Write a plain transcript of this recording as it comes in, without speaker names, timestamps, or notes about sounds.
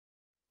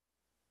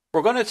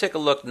We're going to take a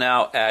look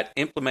now at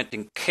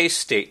implementing case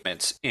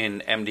statements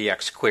in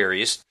MDX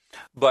queries.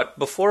 But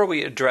before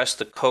we address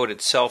the code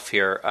itself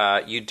here,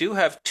 you do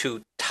have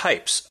two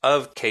types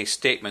of case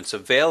statements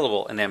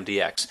available in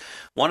MDX.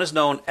 One is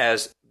known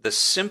as the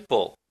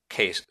simple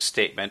case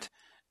statement,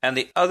 and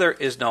the other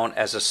is known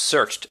as a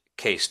searched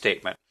case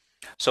statement.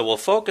 So we'll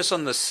focus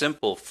on the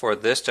simple for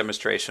this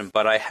demonstration,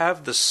 but I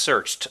have the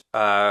searched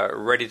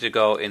ready to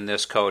go in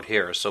this code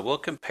here. So we'll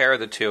compare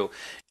the two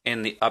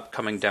in the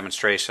upcoming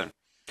demonstration.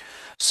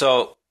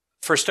 So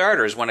for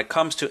starters, when it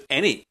comes to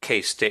any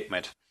case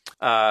statement,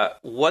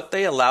 what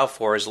they allow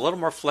for is a little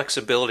more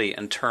flexibility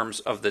in terms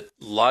of the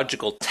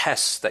logical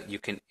tests that you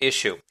can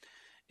issue.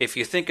 If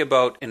you think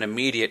about an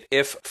immediate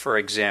if, for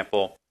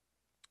example,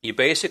 you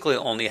basically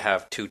only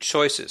have two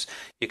choices.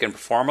 You can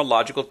perform a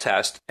logical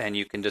test and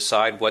you can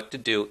decide what to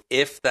do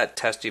if that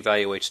test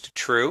evaluates to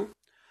true,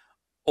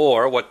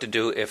 or what to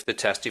do if the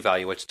test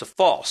evaluates to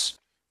false.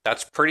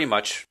 That's pretty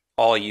much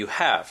all you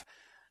have.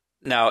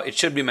 Now, it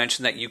should be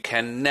mentioned that you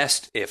can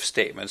nest if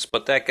statements,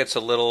 but that gets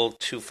a little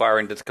too far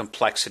into the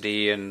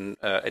complexity and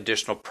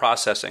additional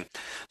processing.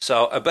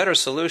 So a better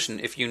solution,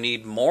 if you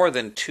need more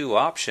than two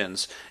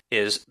options,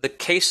 is the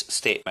case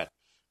statement.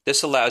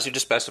 This allows you to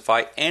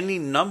specify any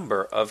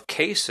number of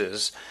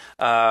cases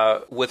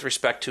with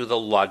respect to the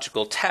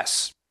logical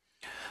tests.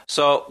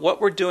 So what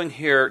we're doing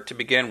here to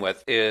begin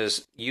with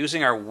is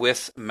using our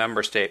with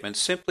member statement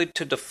simply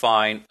to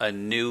define a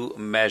new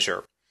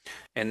measure.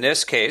 In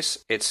this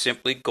case, it's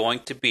simply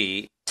going to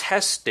be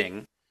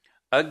testing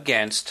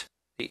against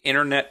the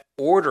internet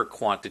order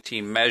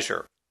quantity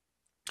measure.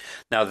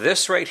 Now,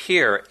 this right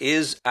here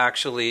is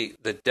actually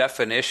the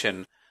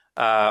definition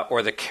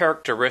or the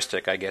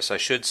characteristic, I guess I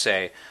should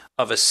say,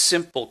 of a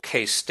simple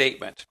case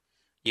statement.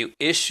 You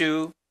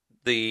issue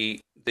the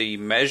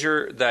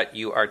measure that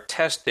you are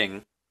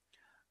testing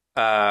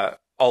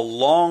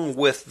along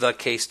with the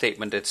case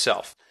statement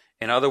itself.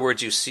 In other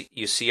words,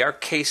 you see our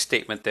case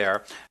statement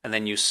there, and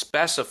then you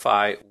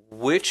specify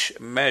which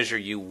measure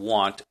you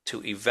want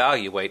to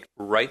evaluate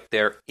right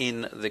there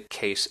in the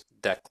case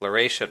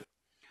declaration.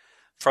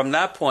 From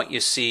that point, you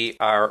see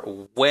our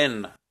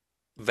when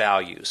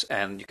values,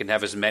 and you can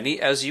have as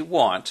many as you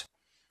want.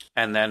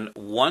 And then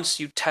once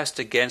you test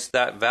against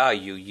that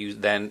value, you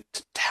then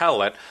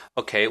tell it,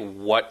 okay,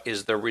 what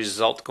is the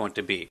result going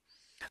to be?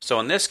 So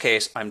in this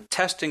case, I'm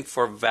testing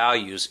for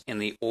values in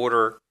the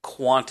order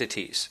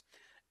quantities.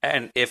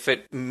 And if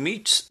it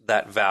meets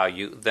that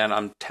value, then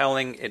I'm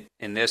telling it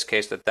in this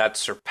case that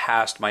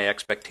surpassed my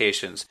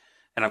expectations,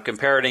 and I'm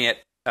comparing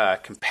it,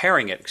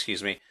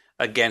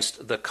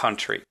 against the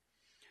country.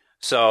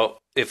 So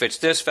if it's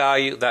this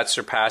value, that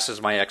surpasses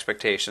my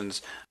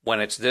expectations. When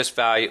it's this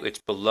value,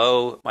 it's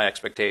below my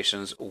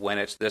expectations. When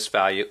it's this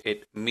value,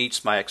 it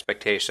meets my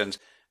expectations.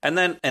 And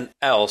then an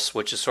else,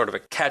 which is sort of a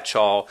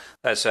catch-all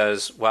that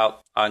says,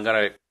 well,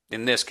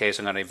 in this case,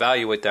 I'm going to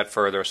evaluate that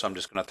further, so I'm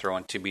just going to throw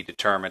in to be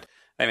determined.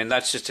 I mean,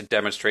 that's just to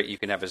demonstrate you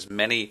can have as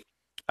many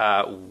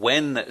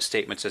when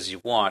statements as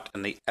you want,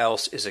 and the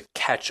else is a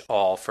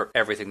catch-all for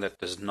everything that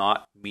does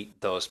not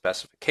meet those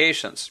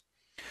specifications.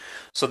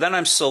 So then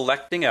I'm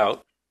selecting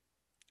out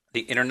the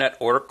internet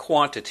order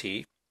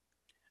quantity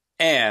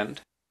and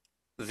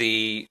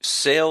the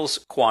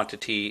sales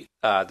quantity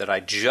that I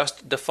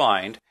just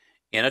defined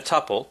in a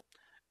tuple,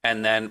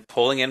 and then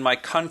pulling in my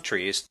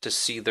countries to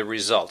see the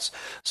results.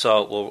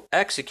 So we'll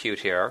execute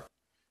here,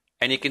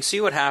 and you can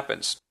see what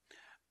happens.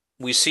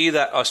 We see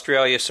that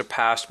Australia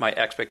surpassed my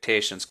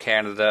expectations,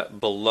 Canada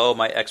below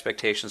my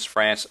expectations,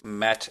 France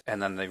met,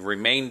 and then the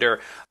remainder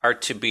are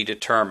to be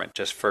determined,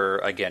 just for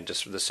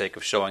the sake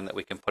of showing that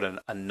we can put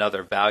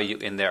another value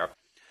in there.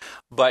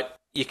 But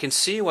you can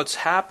see what's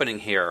happening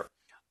here.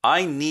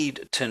 I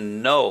need to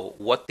know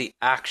what the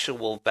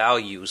actual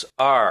values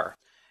are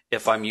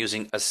if I'm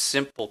using a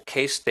simple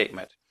case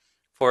statement.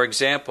 For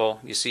example,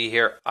 you see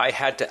here, I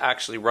had to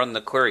actually run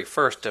the query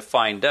first to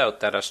find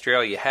out that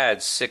Australia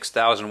had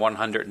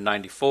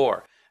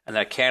 6,194 and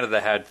that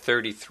Canada had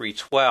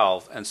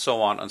 3,312 and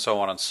so on and so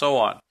on and so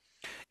on.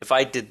 If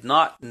I did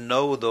not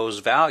know those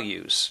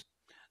values,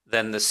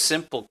 then the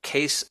simple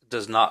case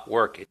does not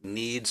work. It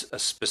needs a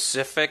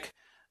specific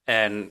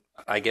and,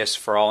 I guess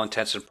for all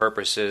intents and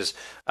purposes,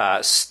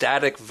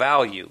 static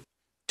value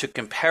to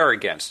compare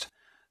against.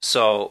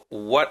 So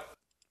what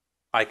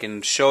I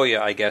can show you,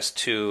 I guess,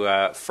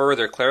 to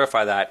further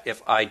clarify that,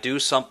 if I do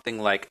something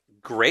like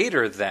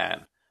greater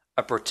than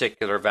a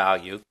particular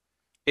value,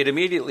 it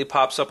immediately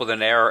pops up with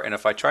an error, and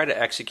if I try to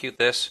execute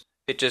this,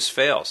 it just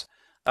fails.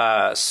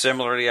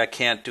 Similarly, I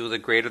can't do the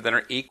greater than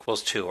or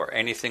equals to or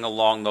anything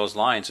along those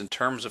lines in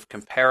terms of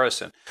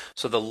comparison.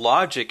 So the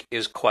logic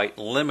is quite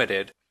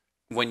limited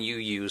when you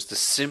use the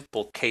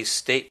simple case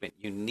statement.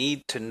 You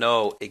need to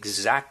know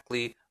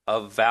exactly a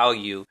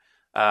value,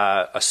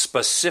 a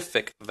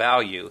specific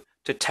value,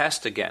 to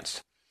test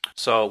against.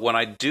 So when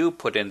I do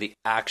put in the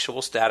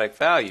actual static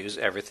values,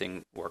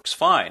 everything works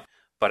fine.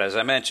 But as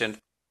I mentioned,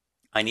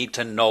 I need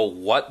to know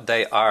what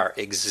they are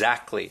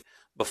exactly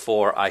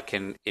before I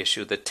can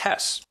issue the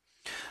tests.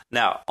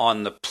 Now,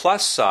 on the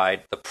plus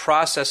side, the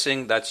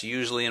processing that's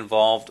usually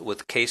involved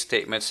with case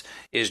statements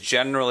is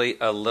generally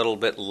a little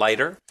bit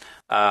lighter,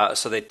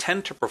 so they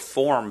tend to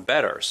perform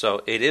better.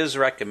 So it is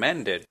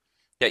recommended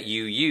that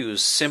you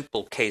use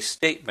simple case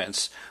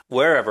statements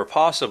wherever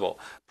possible,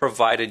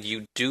 provided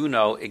you do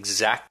know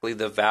exactly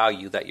the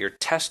value that you're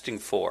testing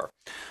for.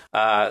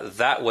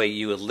 That way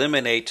you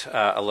eliminate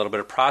a little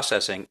bit of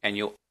processing, and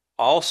you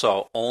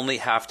also only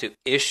have to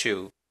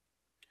issue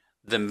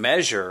the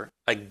measure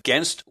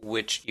against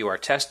which you are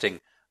testing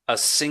a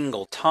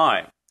single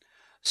time.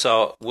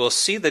 So we'll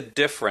see the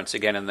difference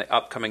again in the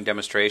upcoming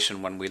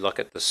demonstration when we look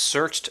at the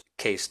searched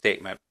case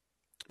statement.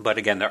 But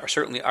again, there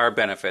certainly are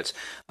benefits.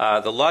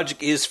 The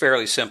logic is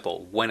fairly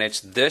simple. When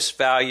it's this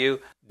value,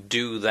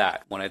 do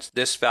that. When it's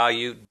this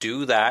value,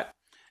 do that.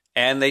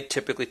 And they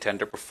typically tend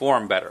to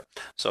perform better.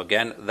 So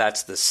again,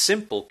 that's the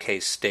simple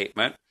case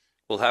statement.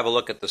 We'll have a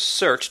look at the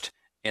searched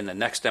in the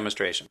next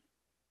demonstration.